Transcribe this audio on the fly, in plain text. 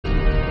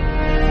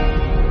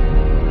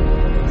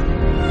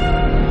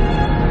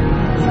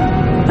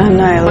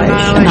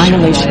Annihilation.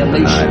 Annihilation.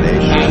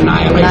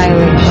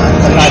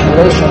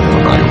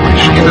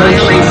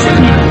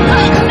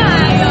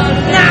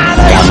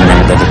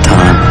 Dominant of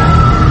time.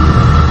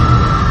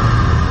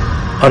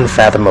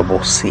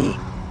 Unfathomable sea,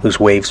 whose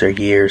waves are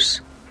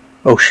years.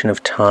 Ocean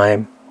of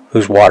time,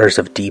 whose waters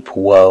of deep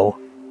woe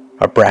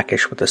are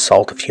brackish with the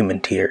salt of human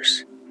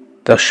tears.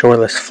 Thou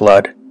shoreless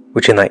flood,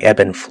 which in thy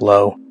ebb and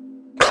flow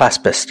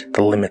claspest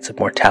the limits of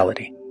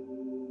mortality,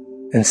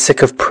 and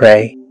sick of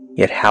prey,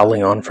 yet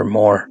howling on for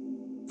more,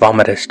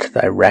 vomitest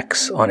thy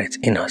wrecks on its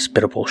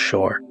inhospitable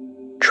shore.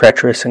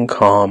 Treacherous and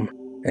calm,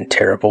 and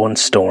terrible in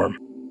storm,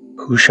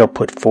 who shall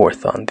put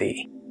forth on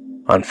thee,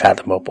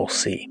 unfathomable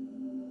sea?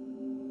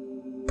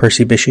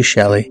 Percy Bysshe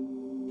Shelley,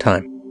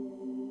 Time.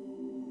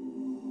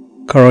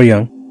 Carl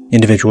Jung,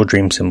 Individual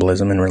Dream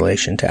Symbolism in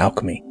Relation to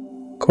Alchemy.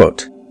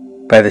 Quote,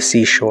 by the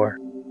seashore,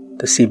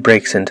 the sea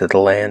breaks into the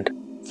land,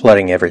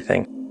 flooding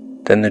everything.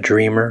 Then the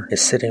dreamer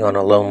is sitting on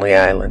a lonely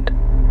island.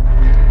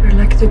 We're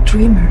like the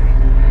dreamer.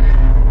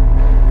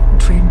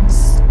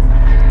 Dreams,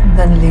 and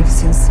then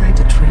lives inside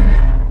a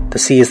dream. The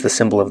sea is the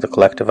symbol of the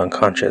collective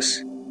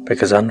unconscious,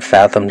 because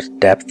unfathomed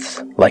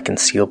depths lie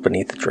concealed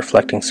beneath its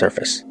reflecting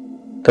surface.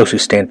 Those who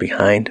stand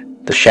behind,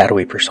 the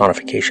shadowy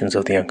personifications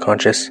of the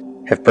unconscious,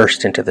 have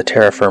burst into the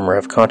terra firma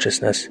of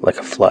consciousness like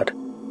a flood.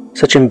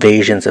 Such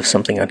invasions have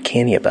something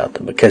uncanny about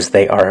them because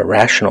they are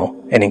irrational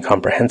and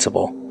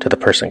incomprehensible to the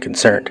person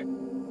concerned.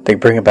 They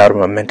bring about a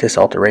momentous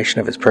alteration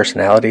of his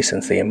personality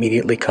since they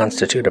immediately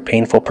constitute a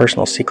painful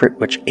personal secret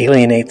which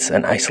alienates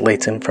and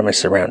isolates him from his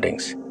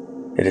surroundings.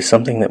 It is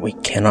something that we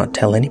cannot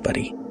tell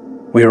anybody.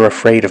 We are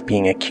afraid of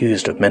being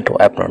accused of mental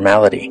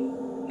abnormality,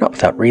 not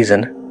without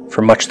reason,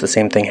 for much the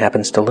same thing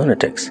happens to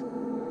lunatics.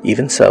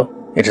 Even so,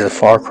 it is a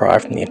far cry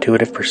from the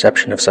intuitive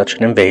perception of such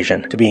an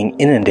invasion to being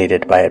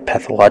inundated by it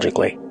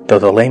pathologically, though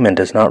the layman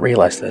does not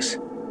realize this.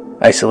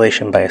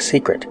 Isolation by a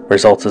secret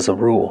results as a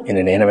rule in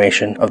an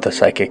animation of the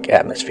psychic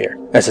atmosphere,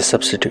 as a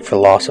substitute for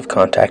loss of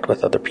contact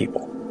with other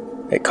people.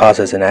 It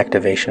causes an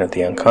activation of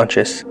the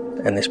unconscious,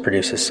 and this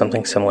produces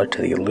something similar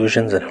to the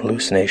illusions and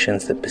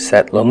hallucinations that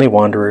beset lonely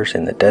wanderers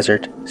in the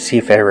desert,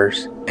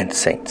 seafarers, and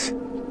saints.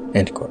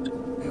 End quote.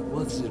 It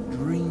was a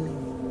dream.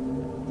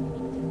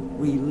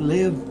 We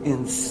live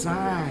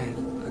inside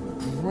a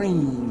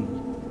dream.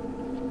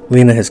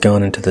 Lena has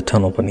gone into the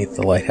tunnel beneath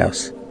the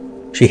lighthouse.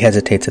 She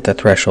hesitates at the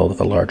threshold of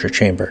a larger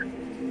chamber.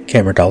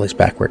 Camera dollies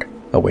backward,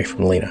 away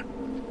from Lena.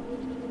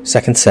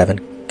 Second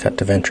 7, cut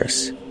to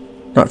Ventress.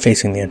 Not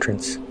facing the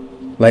entrance.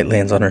 Light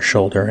lands on her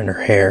shoulder and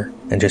her hair,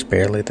 and just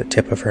barely the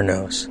tip of her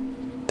nose.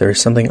 There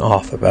is something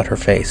off about her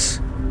face,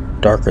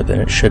 darker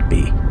than it should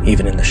be,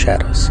 even in the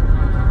shadows.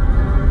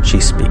 She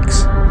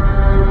speaks.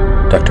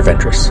 Dr.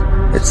 Ventress,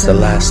 it's the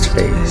last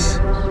phase.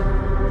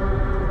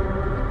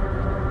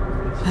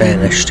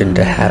 Vanished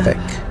into havoc.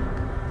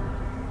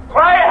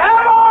 Cry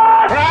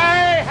havoc!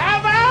 Cry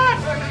havoc!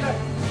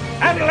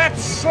 And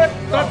let's slip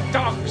the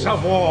dogs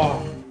of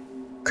war.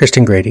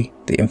 Kristen Grady,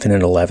 The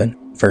Infinite 11,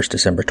 1st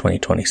December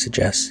 2020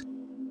 suggests,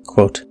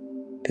 quote,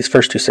 these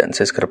first two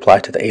sentences could apply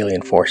to the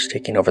alien force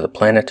taking over the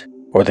planet,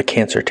 or the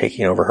cancer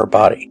taking over her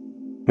body.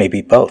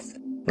 Maybe both,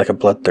 like a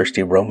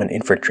bloodthirsty Roman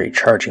infantry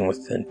charging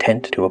with the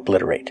intent to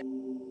obliterate.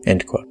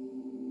 End quote.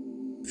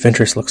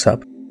 Ventress looks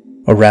up,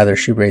 or rather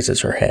she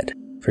raises her head,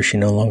 for she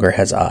no longer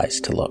has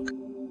eyes to look.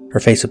 Her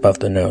face above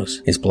the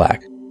nose is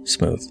black,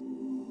 smooth.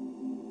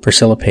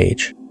 Priscilla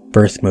Page,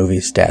 Birth,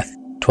 Movies, Death,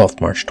 12th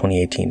March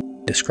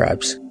 2018,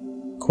 describes,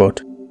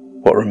 quote,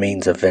 what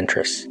remains of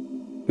Ventress?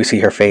 We see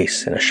her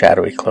face in a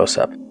shadowy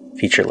close-up,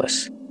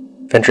 featureless.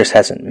 Ventress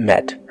hasn't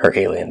met her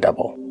alien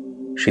double.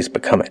 She's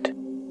become it,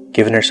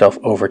 given herself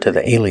over to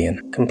the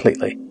alien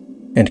completely.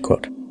 End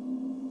quote.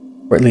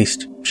 Or at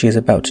least, she is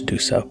about to do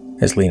so,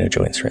 as Lena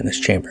joins her in this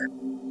chamber.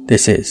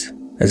 This is,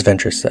 as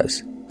Ventress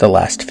says, the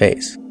last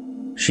phase.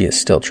 She is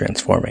still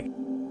transforming.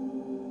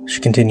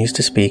 She continues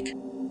to speak,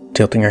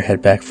 tilting her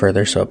head back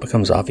further so it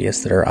becomes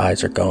obvious that her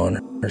eyes are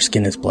gone, her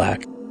skin is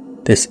black.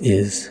 This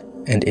is,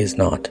 and is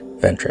not,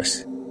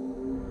 Ventress.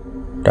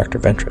 Dr.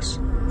 Ventress.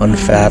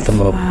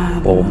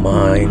 Unfathomable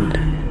mind.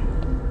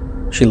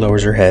 She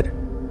lowers her head.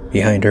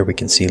 Behind her we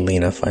can see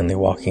Lena finally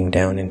walking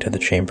down into the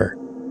chamber.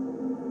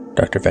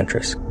 Dr.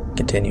 Ventress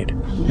continued.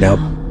 Now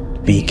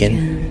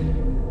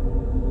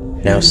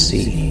beacon. Now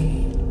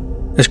see.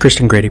 As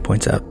Kristen Grady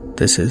points out,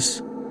 this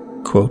is,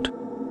 quote,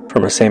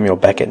 from a Samuel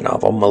Beckett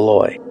novel,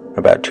 Malloy,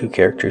 about two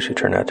characters who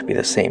turn out to be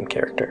the same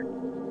character.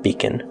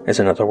 Beacon is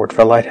another word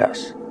for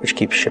lighthouse, which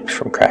keeps ships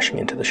from crashing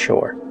into the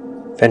shore.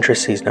 Ventress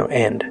sees no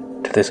end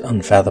to this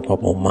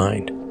unfathomable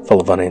mind,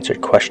 full of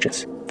unanswered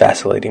questions,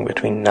 vacillating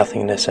between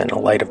nothingness and a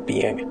light of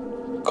being.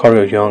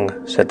 Carl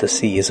Jung said the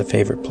sea is a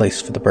favorite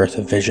place for the birth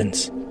of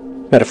visions.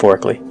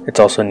 Metaphorically, it's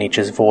also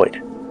Nietzsche's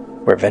void.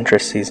 Where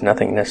Ventress sees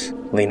nothingness,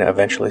 Lena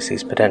eventually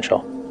sees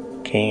potential.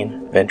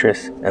 Cain,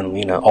 Ventress, and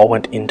Lena all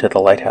went into the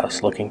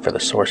lighthouse looking for the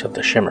source of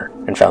the shimmer,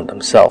 and found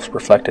themselves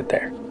reflected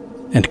there.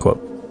 End quote.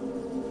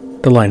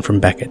 The line from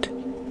Beckett,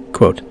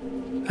 quote,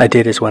 I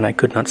did as when I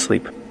could not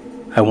sleep.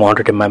 I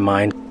wandered in my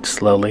mind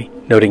slowly,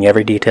 noting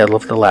every detail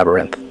of the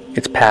labyrinth,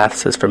 its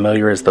paths as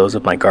familiar as those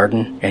of my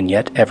garden, and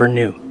yet ever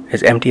new,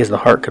 as empty as the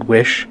heart could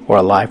wish, or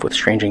alive with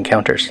strange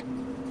encounters.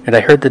 And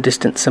I heard the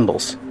distant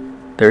cymbals.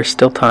 There is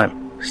still time.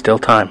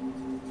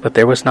 But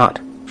there was not,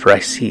 for I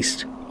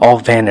ceased. All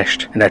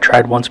vanished, and I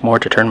tried once more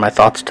to turn my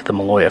thoughts to the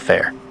Malloy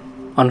affair.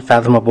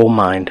 Unfathomable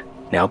mind,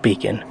 now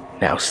beacon,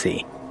 now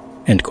sea.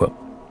 End quote.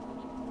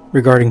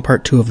 Regarding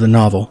part 2 of the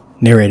novel,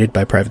 narrated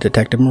by Private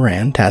Detective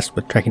Moran, tasked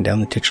with tracking down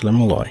the titular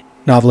Malloy,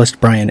 novelist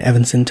Brian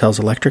Evanson tells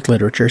Electric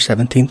Literature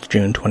 17th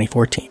June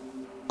 2014,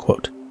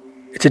 quote,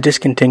 "It's a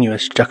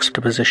discontinuous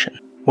juxtaposition,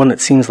 one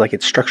that seems like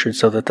it's structured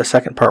so that the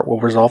second part will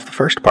resolve the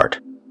first part.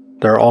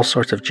 There are all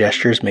sorts of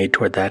gestures made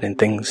toward that and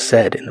things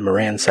said in the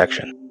Moran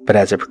section, but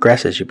as it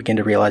progresses you begin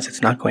to realize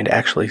it's not going to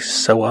actually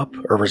sew up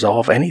or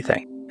resolve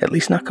anything, at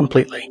least not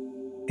completely.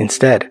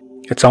 Instead,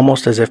 it's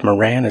almost as if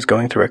Moran is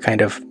going through a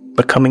kind of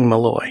becoming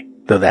Malloy,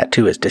 though that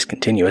too is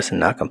discontinuous and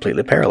not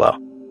completely parallel.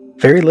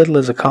 Very little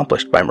is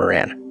accomplished by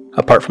Moran,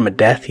 apart from a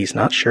death he's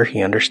not sure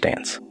he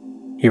understands.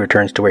 He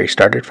returns to where he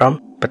started from,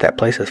 but that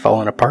place has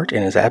fallen apart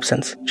in his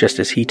absence, just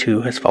as he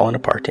too has fallen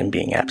apart in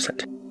being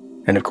absent.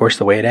 And of course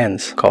the way it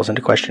ends calls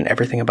into question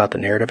everything about the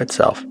narrative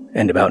itself,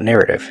 and about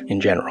narrative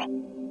in general."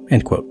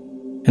 End quote.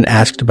 And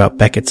asked about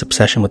Beckett's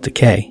obsession with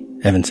decay,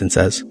 Evanson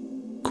says,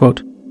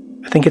 quote,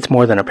 "I think it's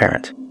more than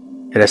apparent.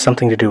 It has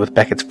something to do with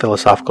Beckett's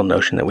philosophical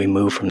notion that we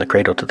move from the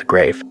cradle to the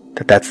grave,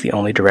 that that's the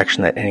only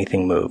direction that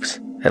anything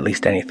moves, at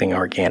least anything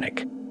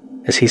organic.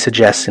 As he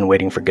suggests in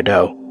Waiting for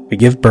Godot, we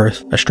give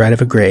birth astride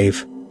of a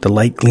grave, the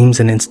light gleams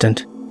an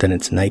instant, then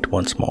it's night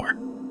once more.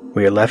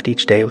 We are left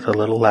each day with a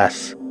little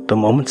less, though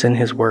moments in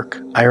his work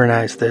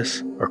ironize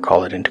this or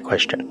call it into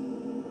question.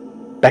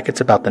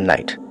 Beckett's about the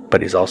night,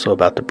 but he's also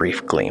about the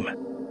brief gleam."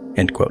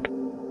 End quote.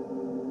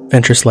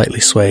 Ventress slightly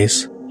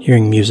sways,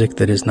 hearing music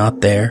that is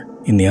not there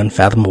in the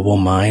unfathomable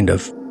mind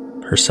of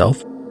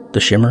herself, the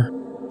shimmer,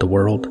 the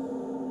world.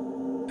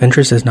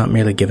 Ventress has not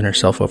merely given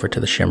herself over to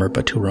the shimmer,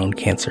 but to her own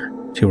cancer,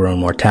 to her own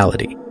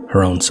mortality,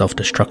 her own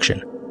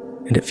self-destruction,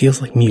 and it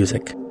feels like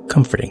music,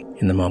 comforting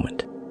in the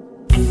moment.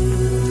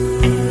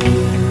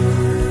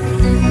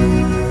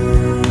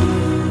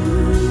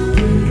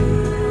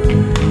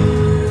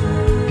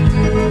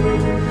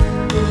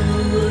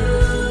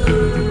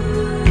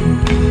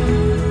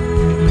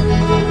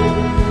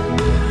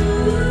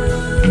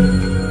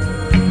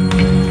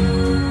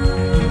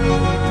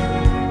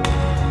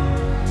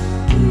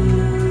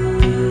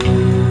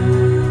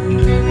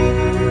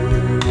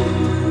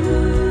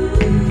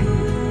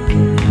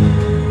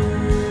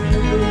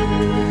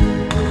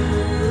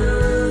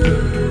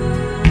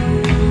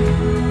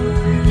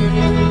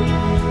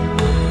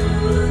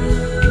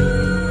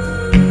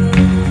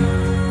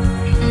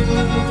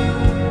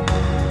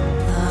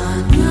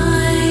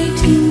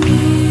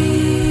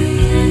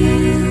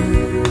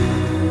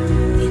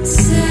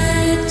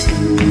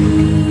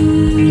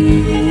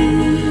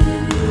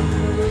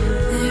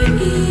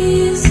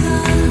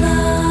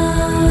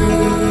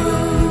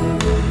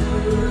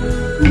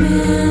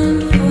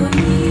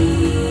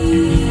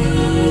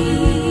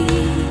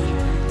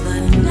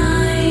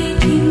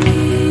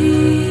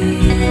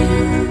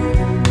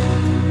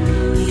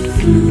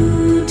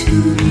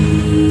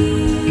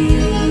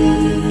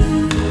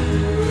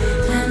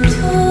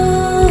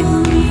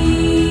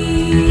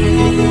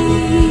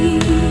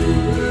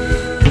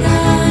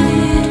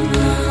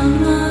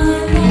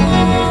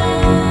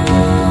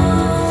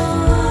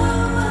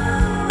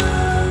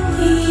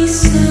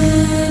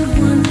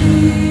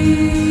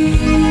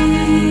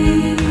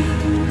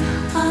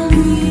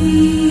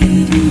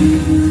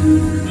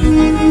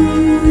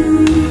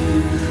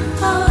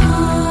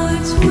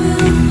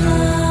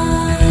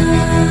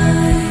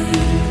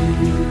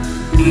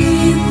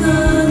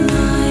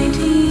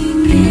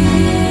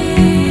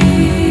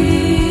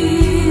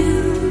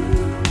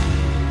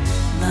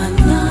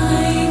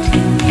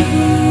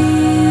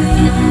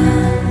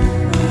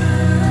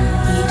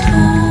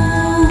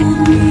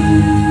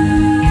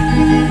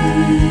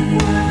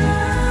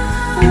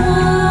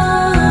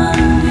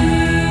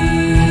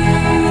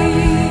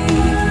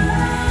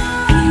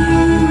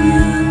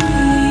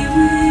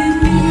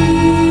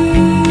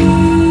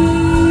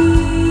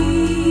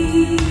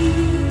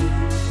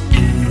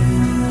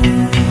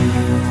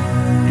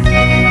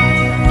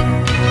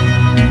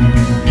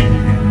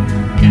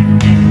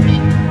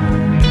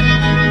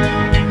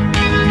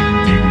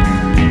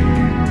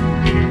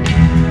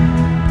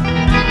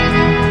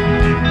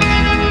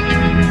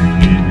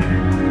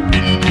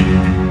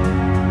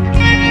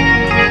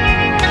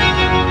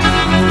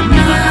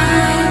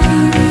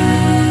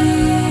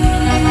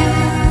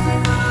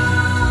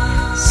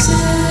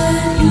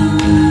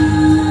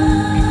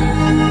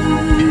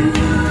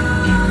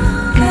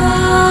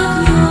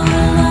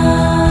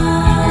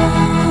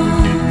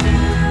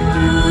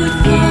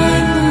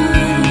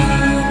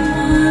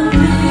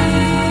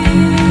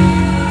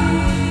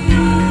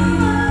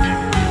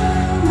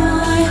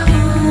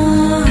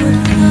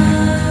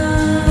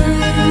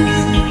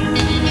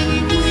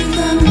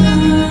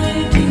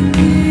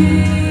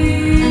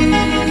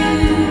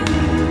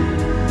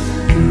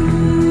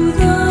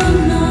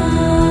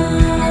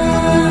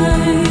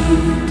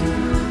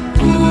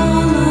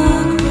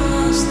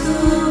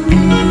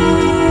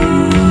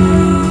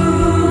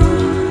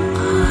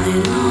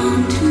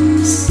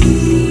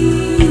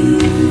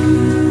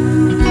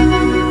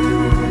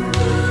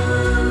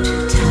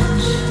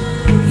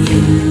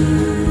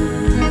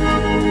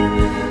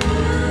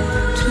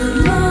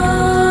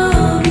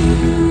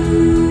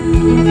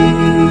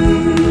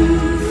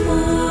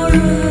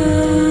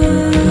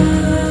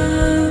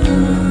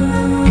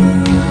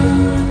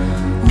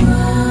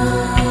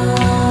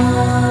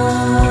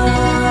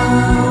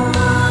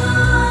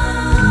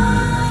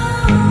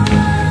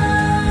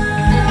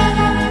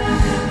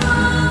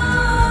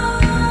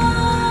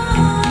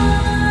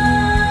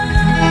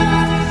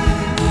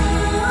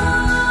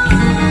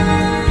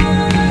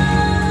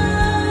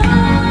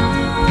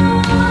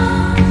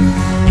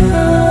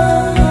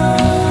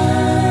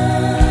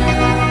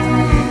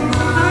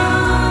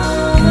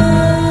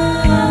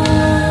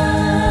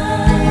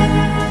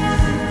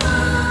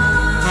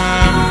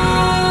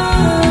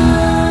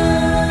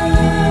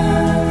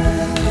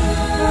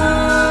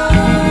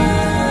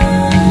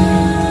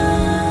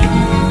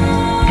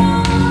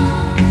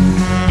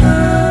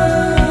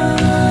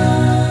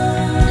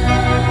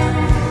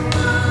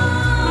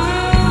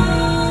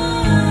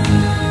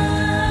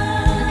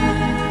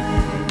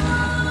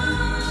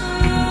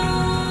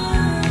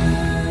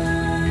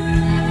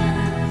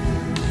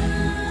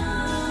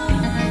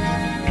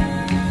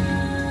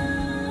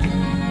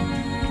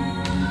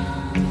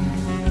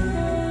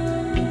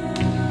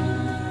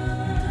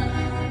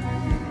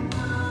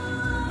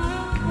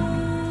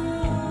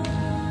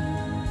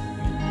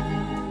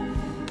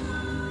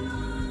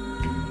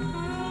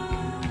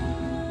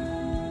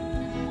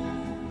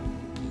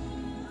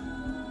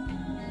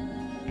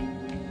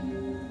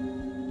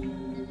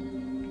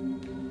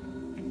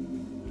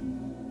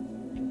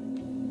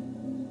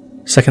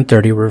 Second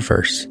 30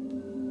 reverse,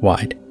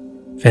 wide.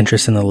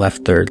 Ventress in the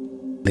left third,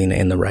 Lena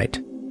in the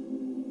right.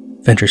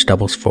 Ventress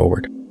doubles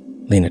forward.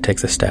 Lena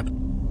takes a step.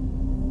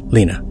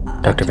 Lena,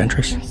 Dr.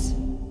 Ventress?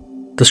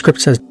 The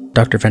script says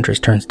Dr.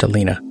 Ventress turns to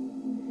Lena.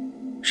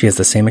 She has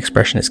the same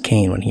expression as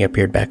Kane when he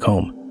appeared back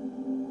home.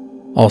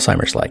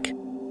 Alzheimer's-like.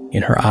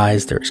 In her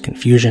eyes there is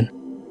confusion,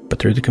 but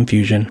through the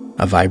confusion,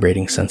 a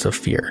vibrating sense of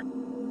fear.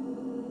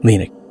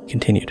 Lena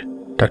continued,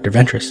 Dr.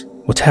 Ventress,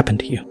 what's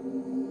happened to you?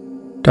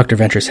 Dr.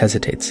 Ventress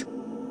hesitates,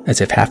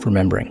 as if half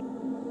remembering.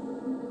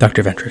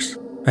 Dr. Ventress,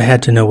 I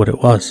had to know what it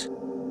was.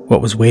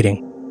 What was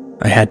waiting.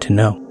 I had to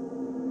know.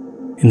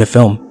 In the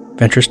film,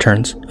 Ventress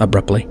turns,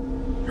 abruptly.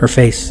 Her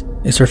face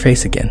is her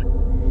face again.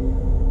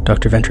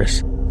 Dr.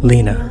 Ventress,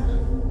 Lena.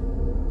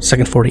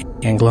 Second 40,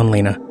 angle on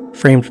Lena,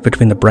 framed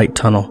between the bright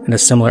tunnel and a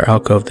similar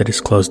alcove that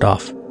is closed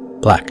off.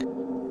 Black.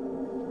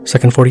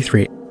 Second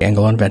 43,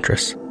 angle on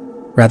Ventress.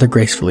 Rather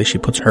gracefully, she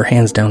puts her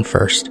hands down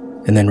first,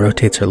 and then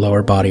rotates her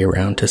lower body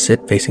around to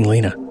sit facing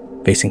Lena,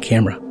 facing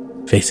camera,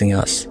 facing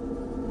us.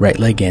 Right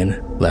leg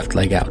in, left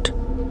leg out.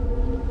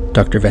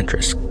 Dr.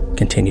 Ventress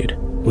continued,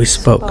 We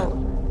spoke.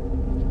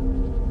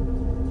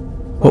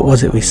 What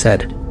was it we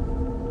said?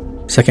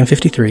 Second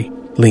 53,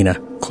 Lena,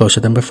 closer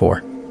than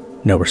before.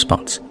 No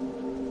response.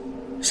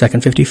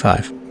 Second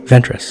 55,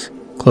 Ventress,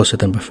 closer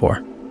than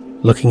before.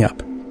 Looking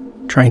up,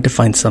 trying to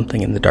find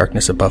something in the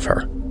darkness above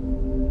her.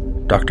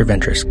 Dr.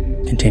 Ventress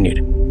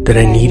continued, That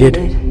I needed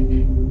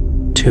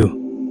to.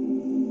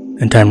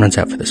 And time runs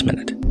out for this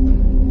minute.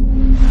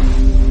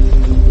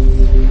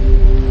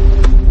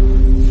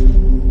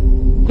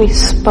 We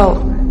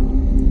spoke.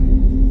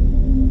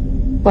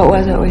 What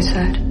was it we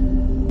said?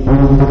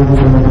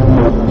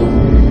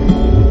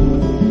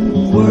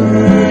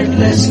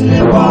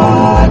 Wordlessly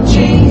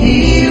watching,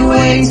 he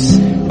waits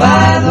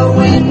by the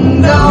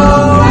window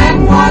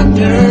and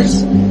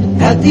wonders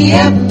at the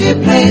empty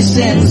place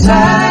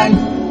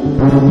inside.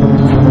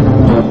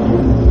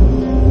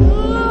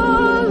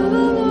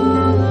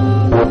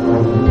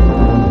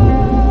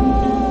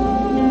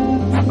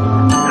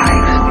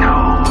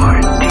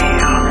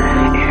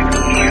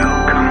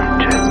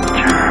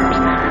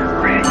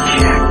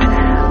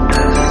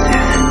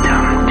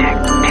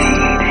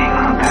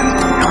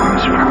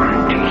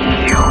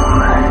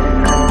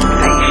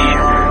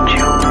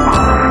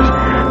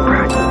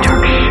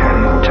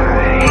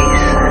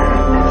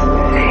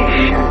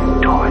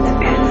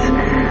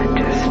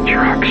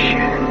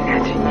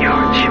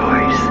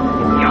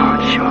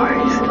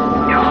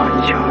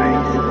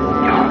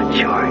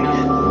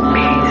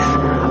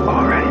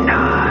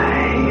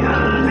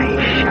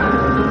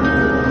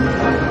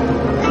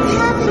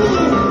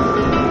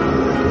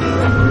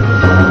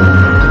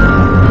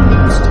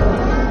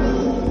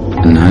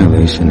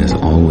 Annihilation is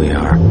all we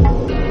are.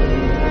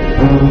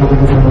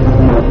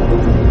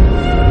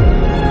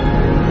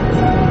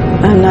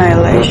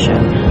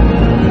 Annihilation.